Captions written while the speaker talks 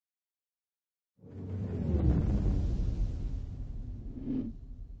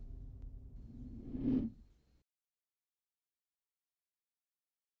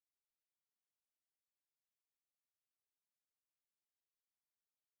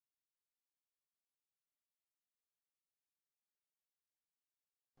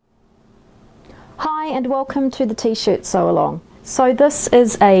Hi and welcome to the t-shirt sew-along. So this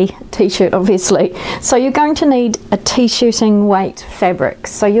is a t-shirt obviously, so you're going to need a t-shirting weight fabric.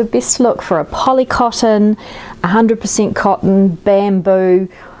 So you're best to look for a poly cotton, 100% cotton, bamboo,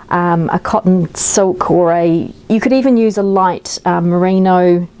 a cotton silk, or you could even use a light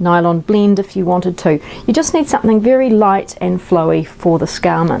merino nylon blend if you wanted to. You just need something very light and flowy for this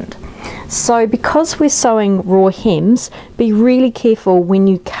garment. So because we're sewing raw hems, be really careful when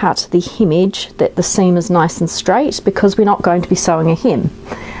you cut the hem edge that the seam is nice and straight, because we're not going to be sewing a hem.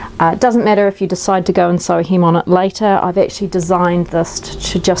 It doesn't matter if you decide to go and sew a hem on it later. I've actually designed this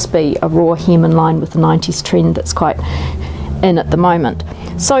to just be a raw hem in line with the 90s trend that's quite in at the moment.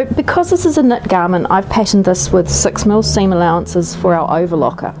 So because this is a knit garment, I've patterned this with 6mm seam allowances for our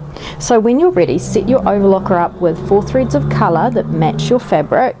overlocker. So when you're ready, set your overlocker up with 4 threads of colour that match your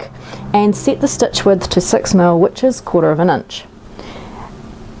fabric and set the stitch width to 6mm, which is 1/4 inch.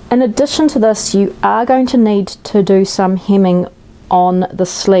 In addition to this, you are going to need to do some hemming on the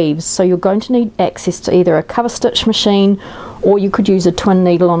sleeves, so you're going to need access to either a cover stitch machine, or you could use a twin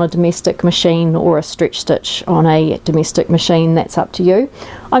needle on a domestic machine or a stretch stitch on a domestic machine. That's up to you.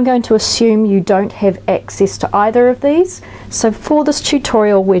 I'm going to assume you don't have access to either of these, so for this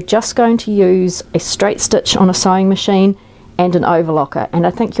tutorial we're just going to use a straight stitch on a sewing machine and an overlocker, and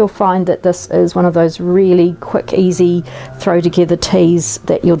I think you'll find that this is one of those really quick, easy throw together tees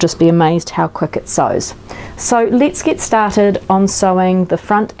that you'll just be amazed how quick it sews. So let's get started on sewing the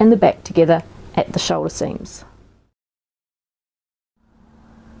front and the back together at the shoulder seams.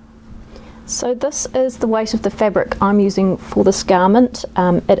 So this is the weight of the fabric I'm using for this garment.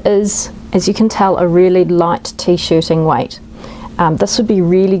 It is, as you can tell, a really light t-shirting weight. This would be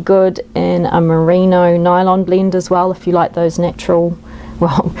really good in a merino nylon blend as well, if you like those natural,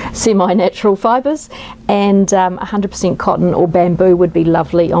 well, semi-natural fibres, and 100% cotton or bamboo would be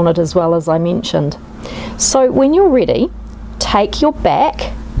lovely on it as well, as I mentioned. So when you're ready, take your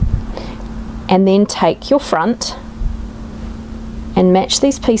back and then take your front and match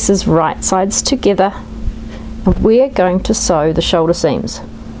these pieces right sides together, and we're going to sew the shoulder seams.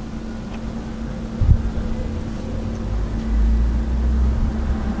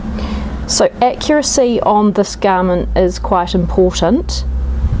 So accuracy on this garment is quite important.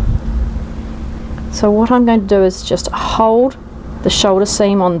 So what I'm going to do is just hold the shoulder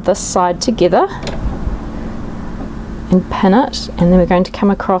seam on this side together and pin it, and then we're going to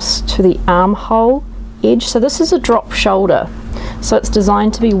come across to the armhole edge. So this is a drop shoulder, so it's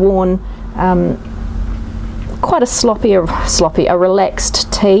designed to be worn quite a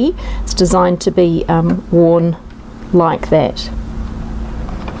relaxed tee. It's designed to be worn like that.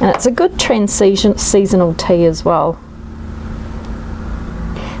 And it's a good seasonal tee as well.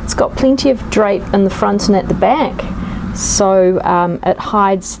 It's got plenty of drape in the front and at the back, so it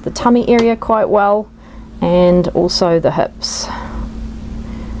hides the tummy area quite well, and also the hips.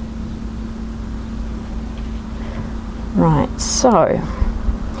 Right, so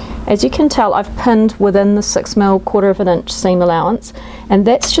as you can tell, I've pinned within the 6mm 1/4 inch seam allowance, and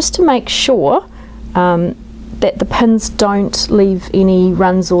that's just to make sure that the pins don't leave any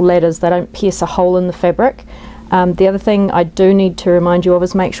runs or ladders, they don't pierce a hole in the fabric. The other thing I do need to remind you of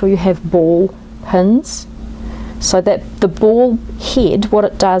is make sure you have ball pins, so that the ball head, what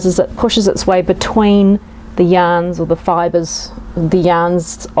it does is it pushes its way between the yarns or the fibres, the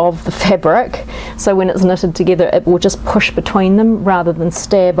yarns of the fabric, so when it's knitted together it will just push between them rather than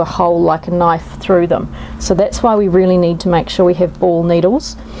stab a hole like a knife through them. So that's why we really need to make sure we have ball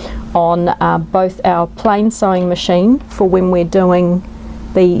needles on both our plain sewing machine for when we're doing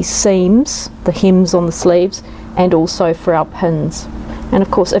the seams, the hems on the sleeves, and also for our pins. And of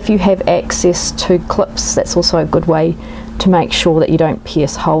course, if you have access to clips, that's also a good way to make sure that you don't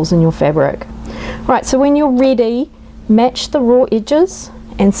pierce holes in your fabric. Right, so when you're ready, match the raw edges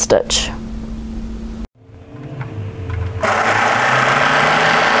and stitch.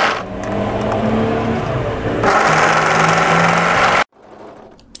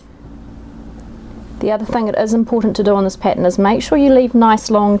 The other thing it is important to do on this pattern is make sure you leave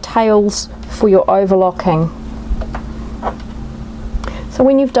nice long tails for your overlocking. So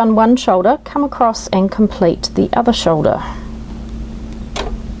when you've done one shoulder, come across and complete the other shoulder.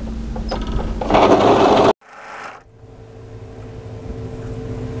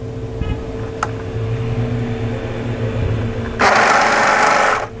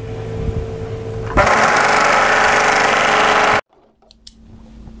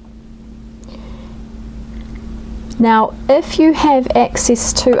 Now if you have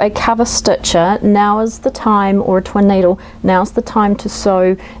access to a cover stitcher, now is the time, or a twin needle, now's the time to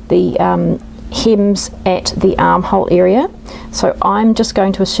sew the hems at the armhole area, so I'm just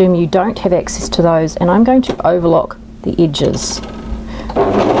going to assume you don't have access to those, and I'm going to overlock the edges.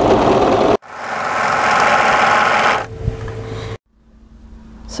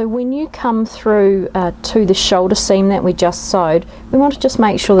 So when you come through to the shoulder seam that we just sewed, we want to just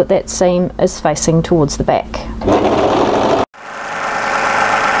make sure that that seam is facing towards the back.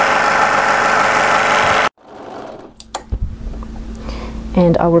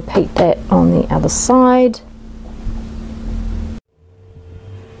 And I'll repeat that on the other side.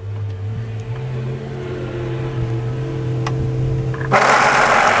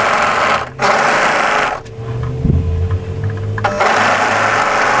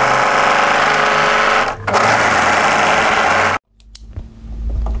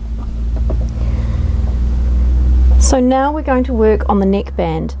 So now we're going to work on the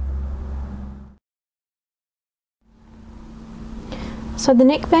neckband. So the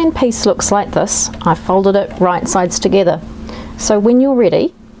neckband piece looks like this. I folded it right sides together. So when you're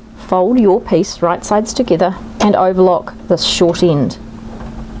ready, fold your piece right sides together and overlock this short end.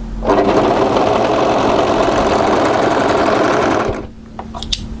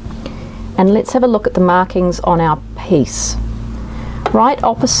 And let's have a look at the markings on our piece. Right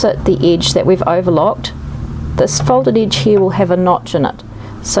opposite the edge that we've overlocked, this folded edge here will have a notch in it.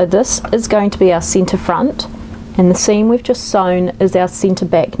 So this is going to be our centre front, and the seam we've just sewn is our centre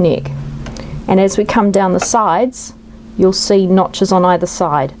back neck. And as we come down the sides, you'll see notches on either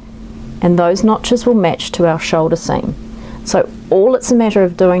side, and those notches will match to our shoulder seam. So all it's a matter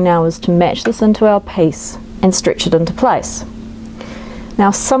of doing now is to match this into our piece and stretch it into place.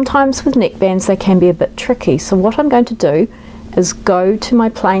 Now sometimes with neckbands they can be a bit tricky, so what I'm going to do is go to my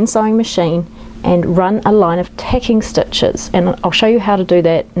plain sewing machine and run a line of tacking stitches, and I'll show you how to do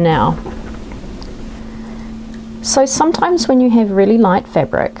that now. So sometimes when you have really light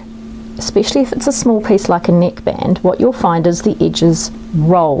fabric, especially if it's a small piece like a neckband, what you'll find is the edges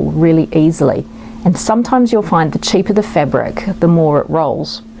roll really easily, and sometimes you'll find the cheaper the fabric, the more it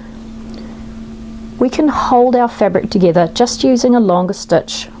rolls. We can hold our fabric together just using a longer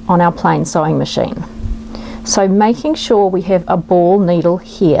stitch on our plain sewing machine. So making sure we have a ball needle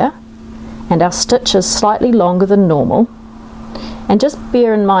here and our stitch is slightly longer than normal, and just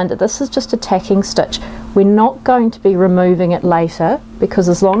bear in mind that this is just a tacking stitch. We're not going to be removing it later, because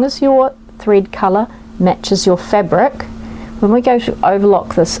as long as your thread colour matches your fabric, when we go to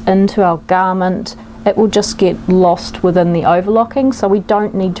overlock this into our garment, it will just get lost within the overlocking, so we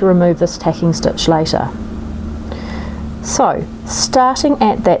don't need to remove this tacking stitch later. So starting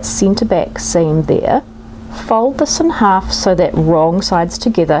at that centre back seam there, fold this in half so that wrong side's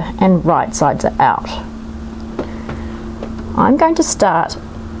together and right sides are out. I'm going to start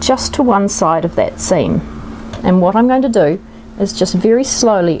just to one side of that seam, and what I'm going to do is just very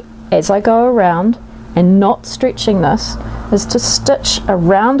slowly as I go around, and not stretching this, is to stitch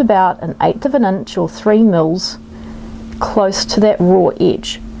around about 1/8 of an inch or 3 mils close to that raw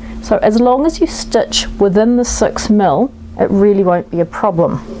edge. So as long as you stitch within the 6 mil, it really won't be a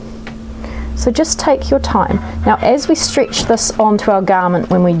problem. So just take your time. Now as we stretch this onto our garment,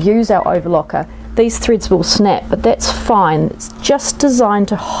 when we use our overlocker, these threads will snap, but that's fine. It's just designed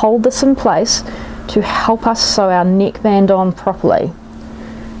to hold this in place to help us sew our neckband on properly.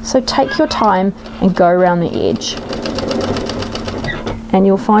 So take your time and go around the edge, and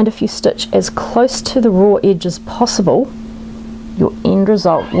you'll find if you stitch as close to the raw edge as possible, your end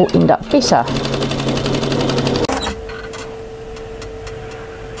result will end up better.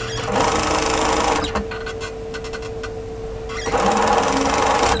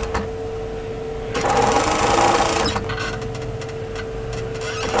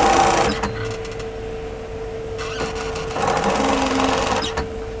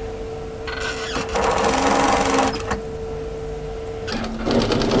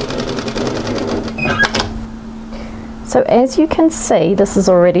 So as you can see, this is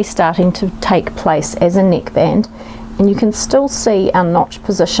already starting to take place as a neckband, and you can still see our notch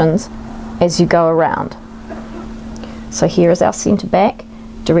positions as you go around. So here is our centre back,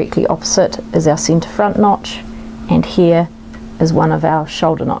 directly opposite is our centre front notch, and here is one of our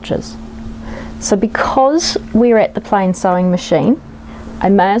shoulder notches. So because we're at the plain sewing machine, I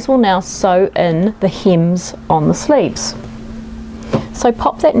may as well now sew in the hems on the sleeves. So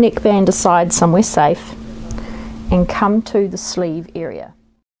pop that neckband aside somewhere safe and come to the sleeve area.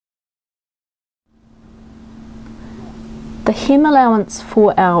 The hem allowance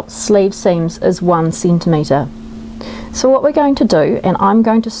for our sleeve seams is 1 centimetre. So what we're going to do, and I'm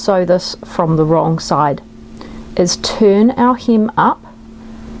going to sew this from the wrong side, is turn our hem up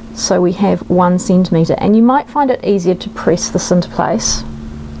so we have 1 centimetre, and you might find it easier to press this into place.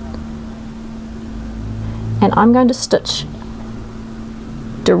 and I'm going to stitch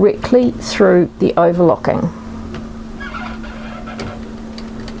directly through the overlocking.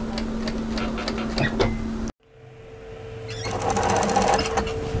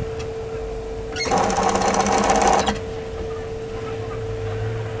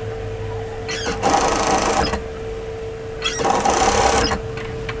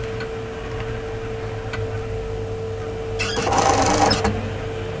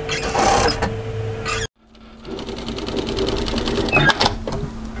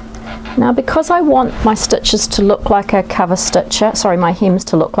 Now, because I want my stitches to look like a cover stitcher, sorry, my hems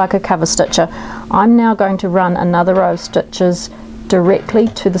to look like a cover stitcher, I'm now going to run another row of stitches directly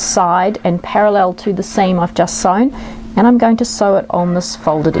to the side and parallel to the seam I've just sewn, and I'm going to sew it on this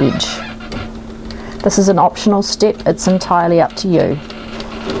folded edge. This is an optional step, it's entirely up to you.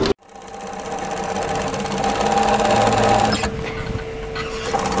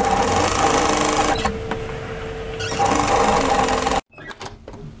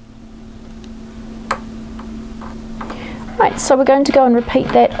 Right, so we're going to go and repeat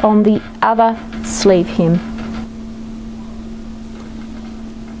that on the other sleeve hem.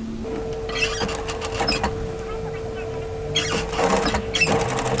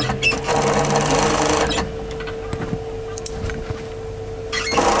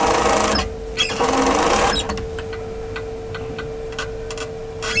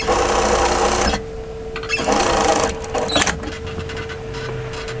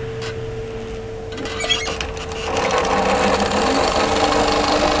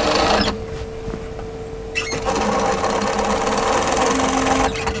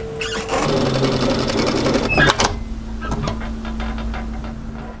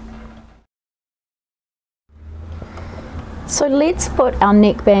 So let's put our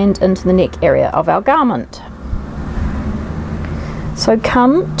neckband into the neck area of our garment. So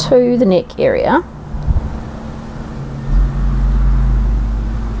come to the neck area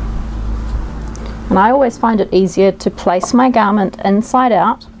and I always find it easier to place my garment inside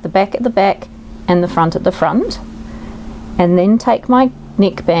out, the back at the back and the front at the front, and then take my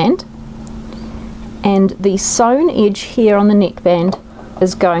neckband, and the sewn edge here on the neckband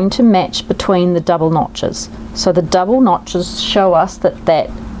is going to match between the double notches. So the double notches show us that that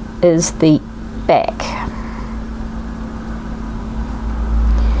is the back.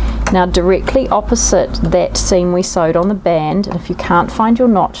 Now directly opposite that seam we sewed on the band, and if you can't find your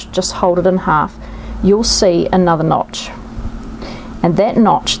notch, just hold it in half, you'll see another notch. And that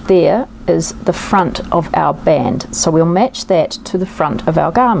notch there is the front of our band. So we'll match that to the front of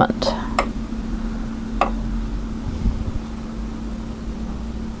our garment.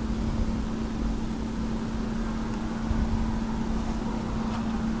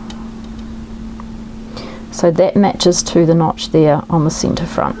 So that matches to the notch there on the centre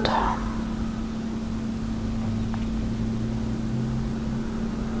front.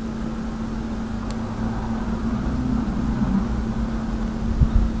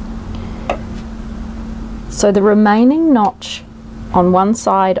 So the remaining notch on one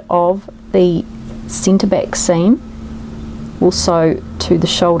side of the centre back seam will sew to the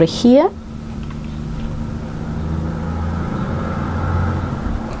shoulder here,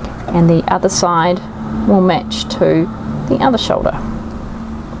 and the other side will match to the other shoulder.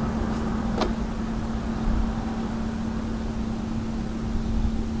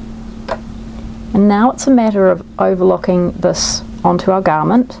 And now it's a matter of overlocking this onto our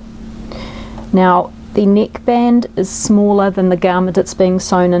garment. Now the neckband is smaller than the garment it's being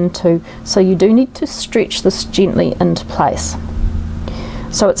sewn into, so you do need to stretch this gently into place.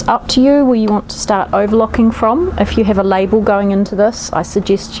 So it's up to you where you want to start overlocking from. If you have a label going into this, I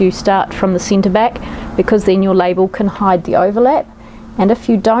suggest you start from the centre back, because then your label can hide the overlap. And if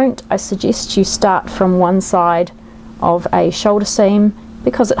you don't, I suggest you start from one side of a shoulder seam,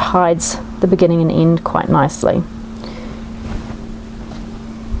 because it hides the beginning and end quite nicely.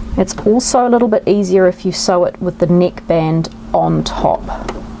 It's also a little bit easier if you sew it with the neckband on top.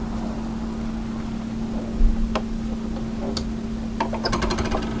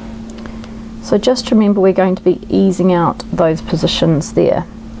 So just remember, we're going to be easing out those positions there.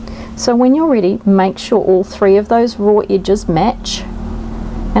 So when you're ready, make sure all three of those raw edges match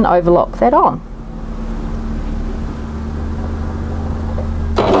and overlock that on.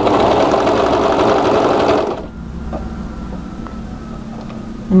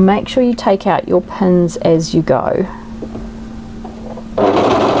 And make sure you take out your pins as you go.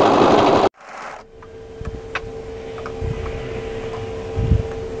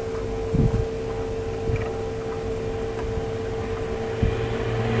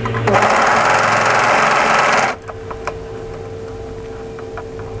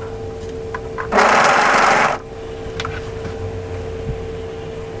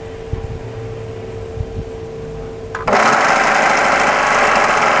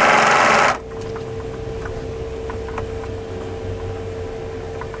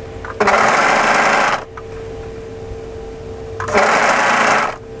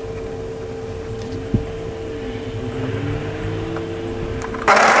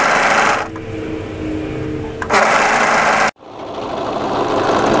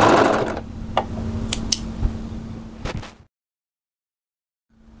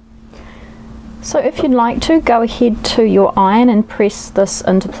 So if you'd like to, go ahead to your iron and press this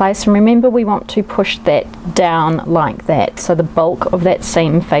into place, and remember we want to push that down like that so the bulk of that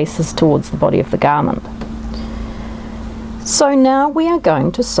seam faces towards the body of the garment. So now we are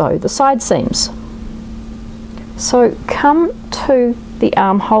going to sew the side seams. So come to the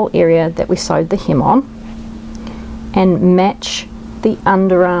armhole area that we sewed the hem on and match the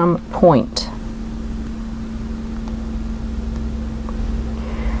underarm point.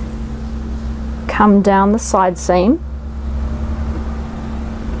 Come down the side seam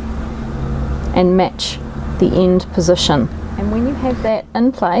and match the end position, and when you have that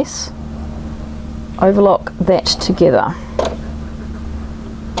in place, overlock that together.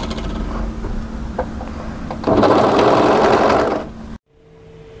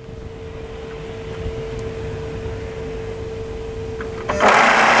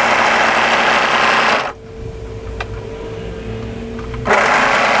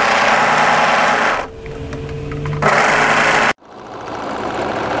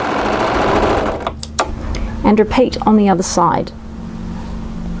 And repeat on the other side.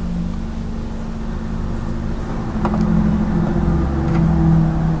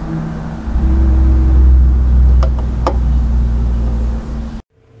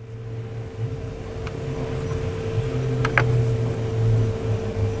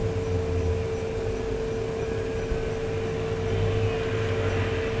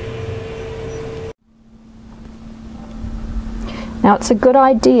 Now it's a good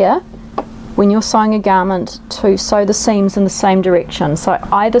idea when you're sewing a garment to sew the seams in the same direction. So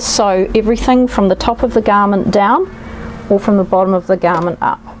either sew everything from the top of the garment down or from the bottom of the garment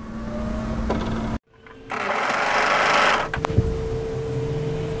up.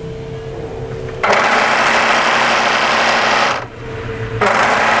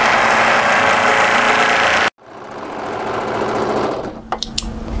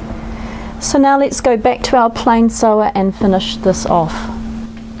 So now let's go back to our plain sewer and finish this off.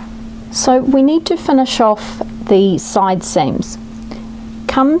 So we need to finish off the side seams.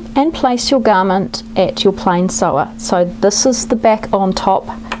 Come and place your garment at your plain sewer. So this is the back on top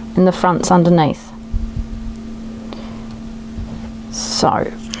and the front's underneath. So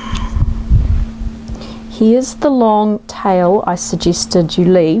here's the long tail I suggested you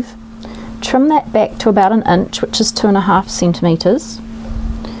leave. Trim that back to about 1 inch, which is 2.5 centimeters.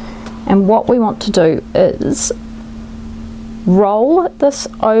 And what we want to do is roll this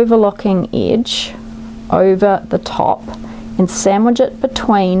overlocking edge over the top and sandwich it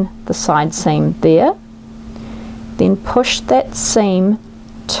between the side seam there. Then push that seam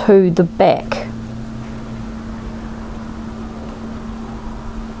to the back.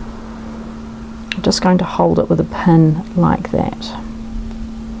 I'm just going to hold it with a pin like that.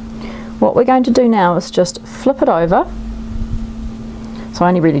 What we're going to do now is just flip it over. So I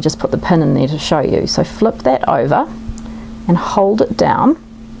only really just put the pin in there to show you. So flip that over and hold it down,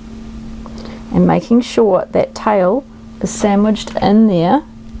 and making sure that tail is sandwiched in there.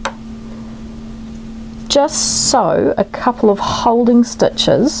 Just sew a couple of holding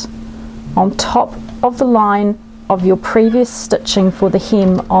stitches on top of the line of your previous stitching for the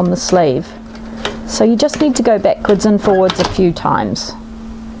hem on the sleeve. So you just need to go backwards and forwards a few times,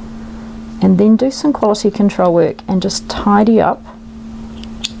 and then do some quality control work and just tidy up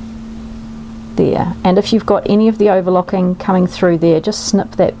there. And if you've got any of the overlocking coming through there, just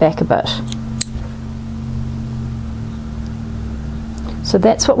snip that back a bit. So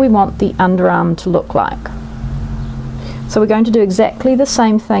that's what we want the underarm to look like. So we're going to do exactly the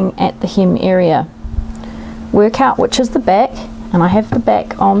same thing at the hem area. Work out which is the back, and I have the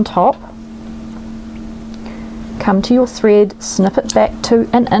back on top. Come to your thread, snip it back to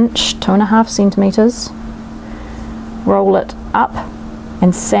 1 inch, 2.5 centimeters. Roll it up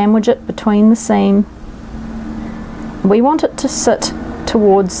and sandwich it between the seam. We want it to sit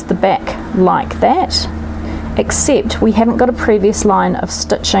towards the back like that, except we haven't got a previous line of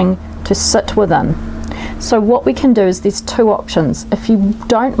stitching to sit within. So what we can do is there's 2 options. If you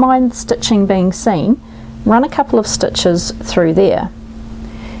don't mind stitching being seen, run a couple of stitches through there.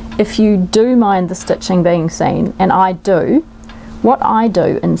 If you do mind the stitching being seen, and I do, what I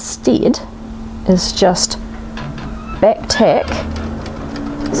do instead is just back tack,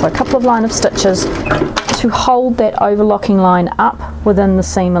 so a couple of line of stitches to hold that overlocking line up within the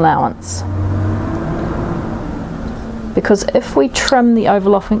seam allowance. because if we trim the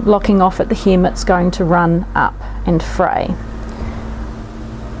overlocking off at the hem, it's going to run up and fray.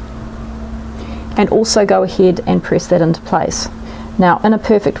 And also go ahead and press that into place. Now, in a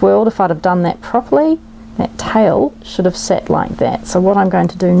perfect world, if I'd have done that properly, that tail should have sat like that. So what I'm going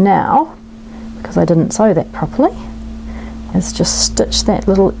to do now, because I didn't sew that properly, is just stitch that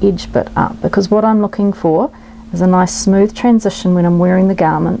little edge bit up, because what I'm looking for is a nice smooth transition when I'm wearing the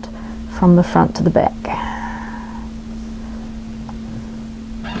garment from the front to the back.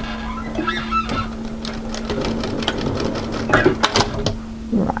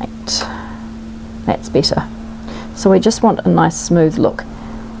 Right, that's better. So we just want a nice smooth look,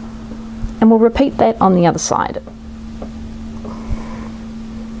 and we'll repeat that on the other side.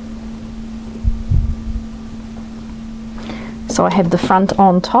 So I have the front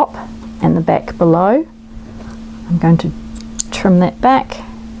on top and the back below. I'm going to trim that back,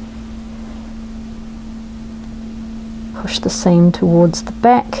 push the seam towards the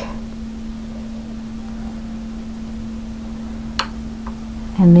back,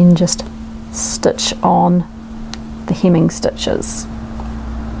 and then just stitch on the hemming stitches.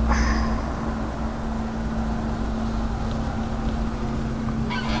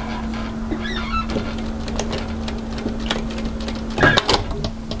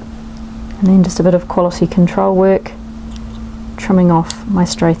 And then just a bit of quality control work, trimming off my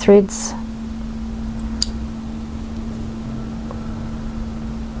stray threads.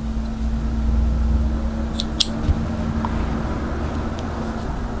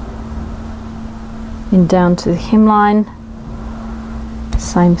 Then down to the hemline,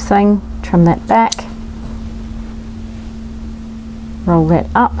 same thing, trim that back, roll that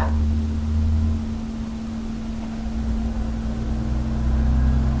up,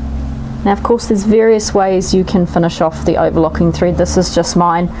 now of course there's various ways you can finish off the overlocking thread. This is just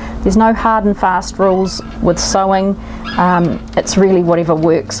mine. There's no hard and fast rules with sewing. It's really whatever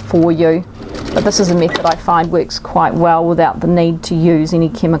works for you, but this is a method I find works quite well without the need to use any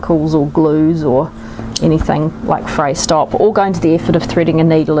chemicals or glues or anything like fray stop, or going to the effort of threading a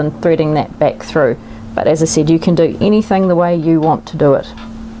needle and threading that back through. But as I said, you can do anything the way you want to do it.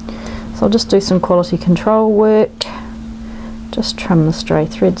 So I'll just do some quality control work, just trim the stray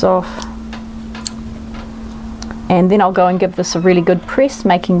threads off, and then I'll go and give this a really good press,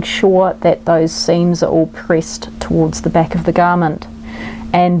 making sure that those seams are all pressed towards the back of the garment.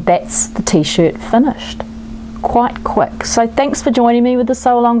 And that's the t-shirt finished. Quite quick. So thanks for joining me with the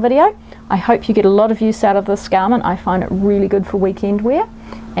sew along video. I hope you get a lot of use out of this garment. I find it really good for weekend wear,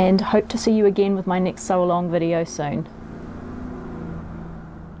 and hope to see you again with my next sew along video soon.